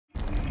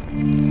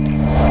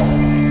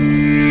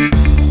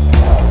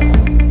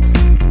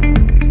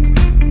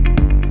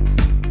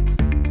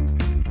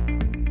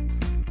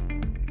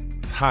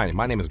Hi,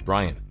 my name is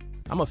Brian.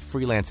 I'm a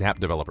freelance app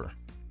developer.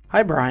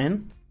 Hi,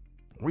 Brian.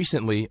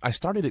 Recently, I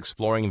started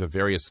exploring the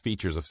various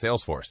features of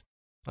Salesforce.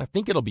 I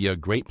think it'll be a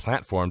great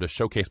platform to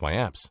showcase my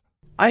apps.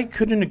 I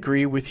couldn't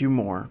agree with you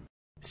more.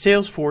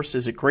 Salesforce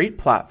is a great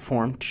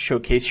platform to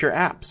showcase your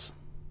apps.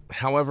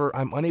 However,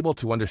 I'm unable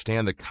to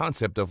understand the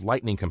concept of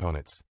Lightning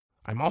components.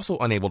 I'm also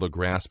unable to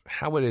grasp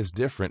how it is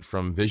different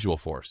from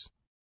Visualforce.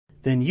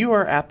 Then you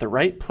are at the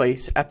right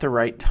place at the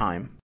right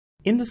time.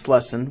 In this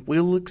lesson, we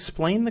will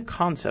explain the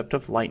concept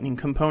of Lightning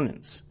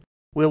components.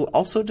 We'll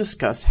also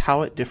discuss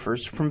how it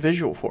differs from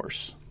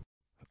Visualforce.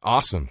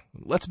 Awesome.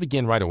 Let's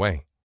begin right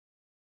away.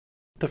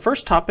 The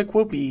first topic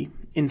will be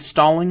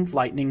installing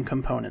Lightning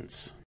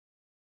components.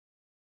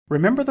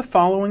 Remember the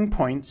following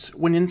points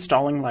when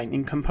installing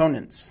Lightning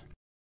components.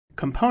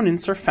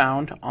 Components are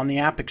found on the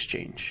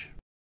AppExchange.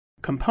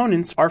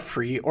 Components are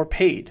free or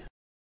paid.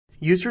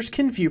 Users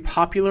can view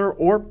popular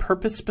or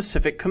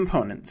purpose-specific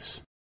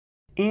components.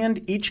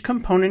 And each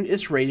component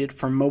is rated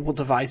for mobile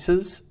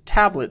devices,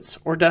 tablets,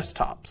 or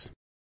desktops.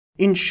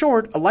 In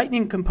short, a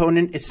Lightning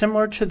component is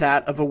similar to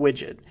that of a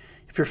widget.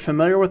 If you're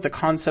familiar with the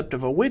concept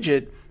of a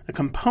widget, a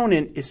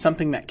component is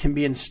something that can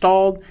be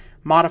installed,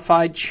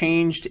 modified,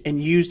 changed,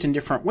 and used in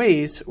different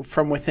ways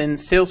from within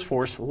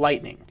Salesforce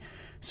Lightning.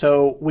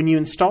 So when you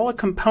install a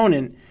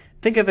component,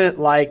 think of it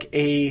like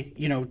a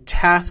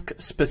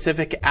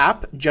task-specific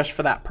app just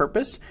for that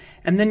purpose,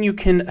 and then you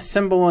can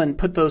assemble and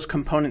put those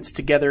components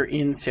together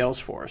in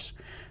Salesforce.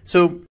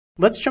 So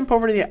let's jump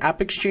over to the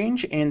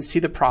AppExchange and see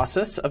the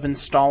process of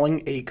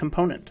installing a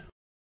component.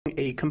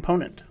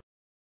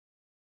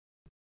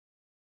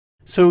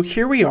 So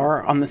here we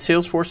are on the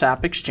Salesforce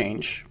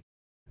AppExchange.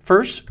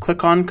 First,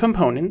 click on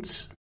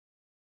Components.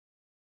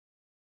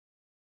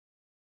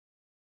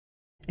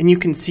 And you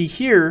can see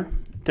here,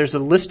 there's a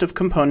list of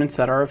components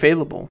that are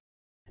available.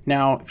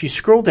 Now, if you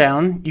scroll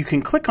down, you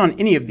can click on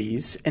any of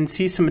these and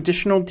see some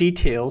additional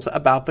details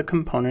about the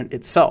component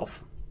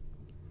itself.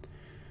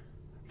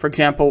 For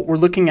example, we're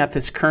looking at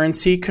this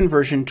currency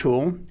conversion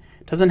tool.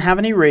 It doesn't have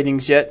any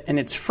ratings yet, and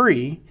it's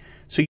free,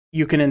 so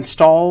you can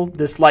install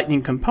this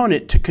Lightning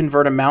component to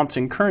convert amounts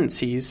in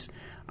currencies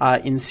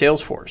in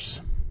Salesforce.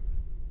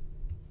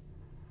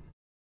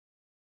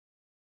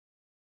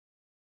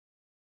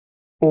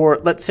 Or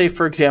let's say,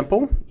 for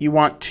example, you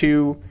want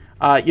to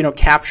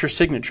capture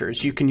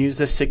signatures. You can use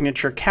the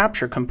signature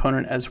capture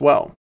component as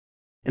well.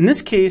 In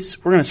this case,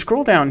 we're going to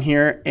scroll down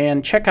here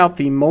and check out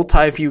the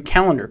multi-view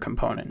calendar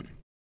component.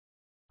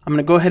 I'm going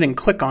to go ahead and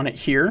click on it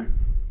here.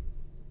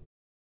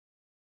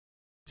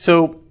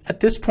 So at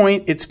this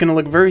point, it's going to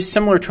look very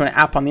similar to an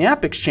app on the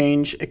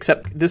AppExchange,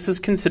 except this is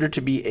considered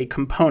to be a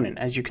component,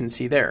 as you can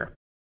see there.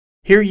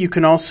 Here you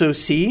can also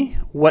see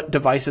what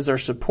devices are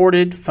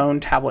supported,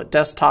 phone, tablet,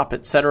 desktop,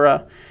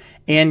 etc.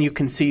 And you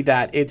can see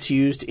that it's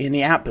used in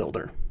the app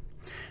builder.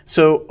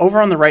 So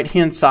over on the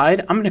right-hand side,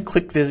 I'm going to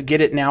click this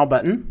Get It Now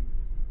button.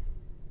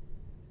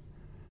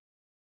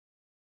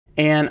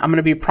 And I'm going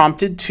to be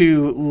prompted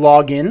to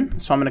log in.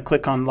 So I'm going to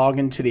click on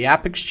Login to the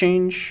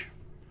AppExchange.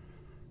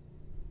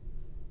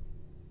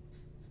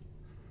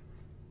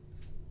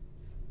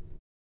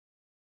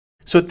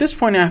 So at this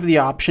point, I have the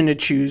option to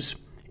choose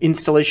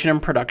Installation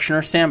and Production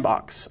or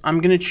Sandbox.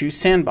 I'm going to choose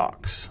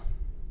Sandbox.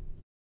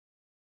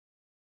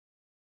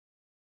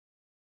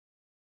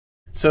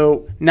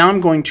 So now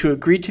I'm going to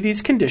agree to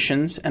these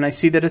conditions, and I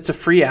see that it's a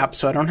free app,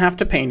 so I don't have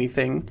to pay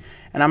anything.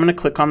 And I'm going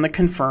to click on the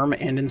Confirm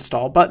and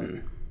Install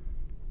button.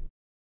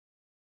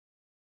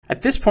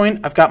 At this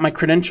point, I've got my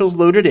credentials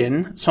loaded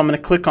in, so I'm going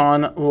to click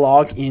on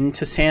Log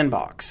into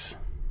Sandbox.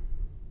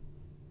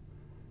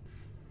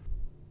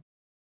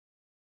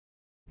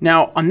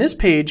 Now, on this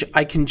page,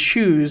 I can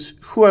choose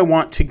who I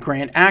want to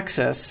grant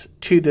access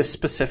to this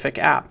specific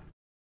app.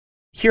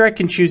 Here I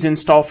can choose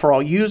Install for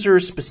all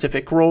users,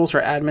 specific roles,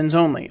 or admins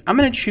only. I'm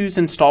going to choose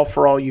Install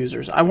for all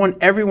users. I want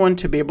everyone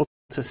to be able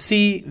to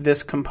see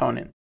this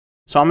component.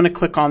 So I'm going to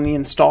click on the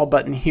Install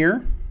button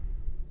here.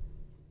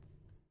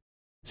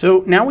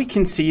 So now we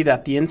can see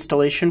that the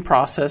installation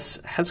process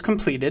has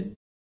completed,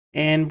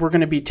 and we're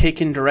going to be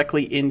taken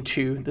directly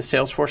into the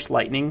Salesforce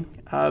Lightning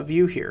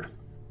view here.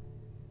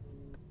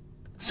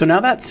 So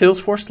now that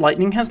Salesforce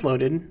Lightning has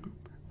loaded,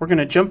 we're going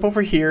to jump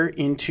over here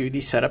into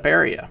the setup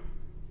area.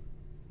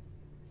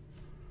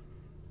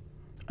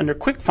 Under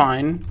Quick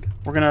Find,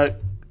 we're going to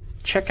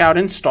check out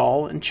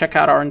Install and check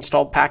out our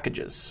installed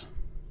packages.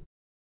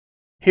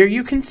 Here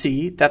you can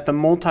see that the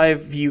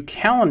multi-view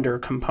calendar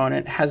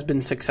component has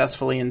been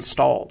successfully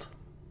installed.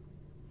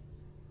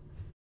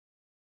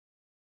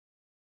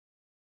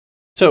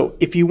 So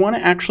if you want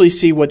to actually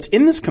see what's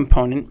in this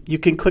component, you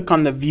can click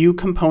on the View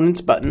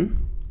Components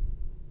button.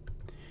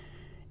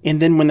 And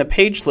then when the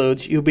page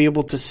loads, you'll be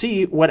able to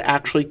see what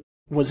actually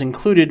was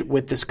included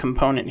with this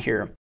component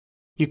here.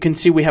 You can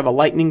see we have a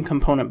Lightning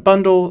component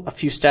bundle, a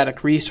few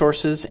static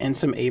resources, and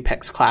some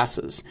Apex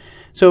classes.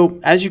 So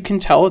as you can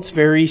tell, it's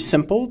very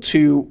simple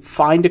to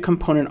find a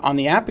component on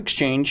the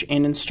AppExchange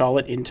and install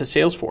it into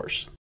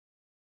Salesforce.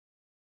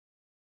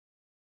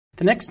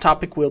 The next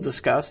topic we'll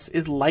discuss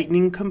is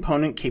Lightning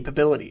component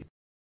capability.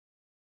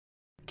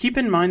 Keep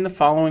in mind the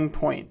following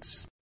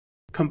points.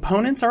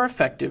 Components are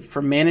effective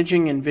for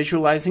managing and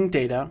visualizing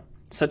data,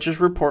 such as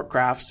report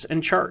graphs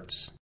and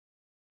charts.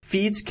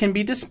 Feeds can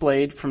be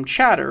displayed from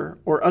chatter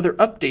or other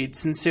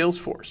updates in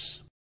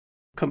Salesforce.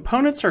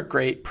 Components are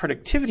great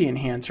productivity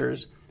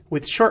enhancers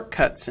with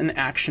shortcuts and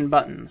action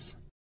buttons.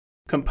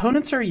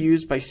 Components are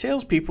used by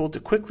salespeople to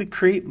quickly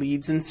create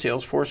leads in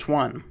Salesforce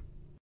One.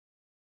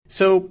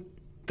 So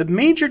the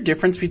major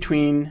difference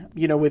between,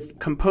 with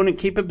component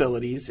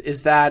capabilities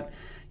is that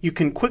you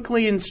can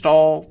quickly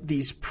install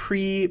these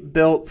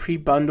pre-built,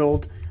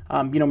 pre-bundled,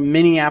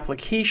 mini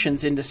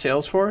applications into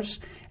Salesforce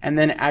and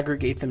then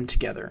aggregate them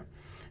together.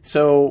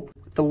 So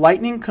the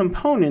Lightning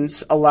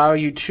components allow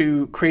you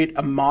to create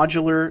a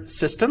modular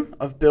system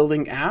of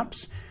building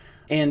apps.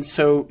 And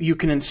so you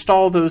can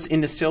install those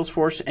into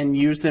Salesforce and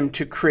use them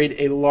to create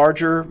a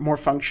larger, more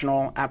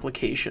functional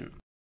application.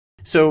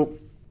 So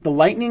the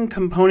Lightning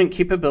component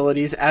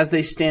capabilities as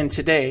they stand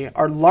today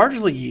are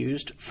largely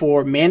used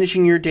for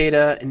managing your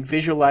data and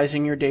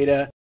visualizing your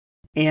data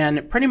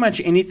and pretty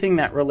much anything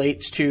that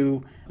relates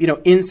to,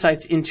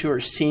 insights into or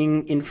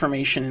seeing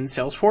information in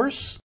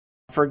Salesforce.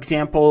 For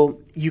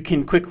example, you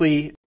can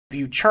quickly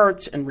view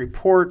charts and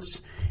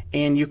reports,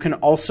 and you can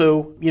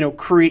also,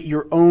 create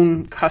your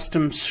own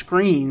custom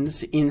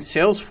screens in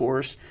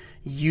Salesforce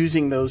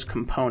using those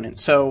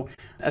components. So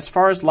as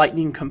far as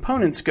Lightning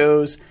components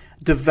goes,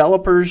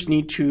 developers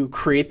need to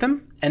create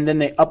them, and then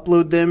they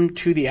upload them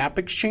to the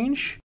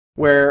AppExchange,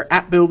 where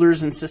app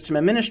builders and system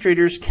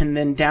administrators can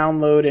then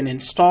download and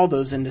install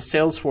those into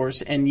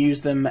Salesforce and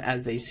use them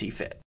as they see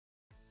fit.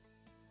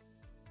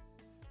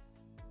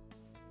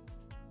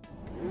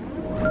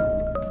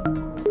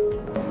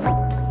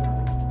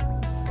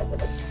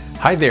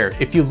 Hi there,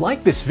 if you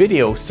like this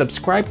video,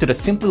 subscribe to the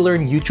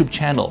Simplilearn YouTube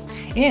channel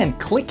and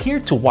click here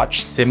to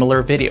watch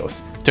similar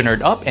videos. To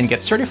nerd up and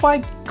get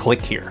certified,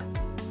 click here.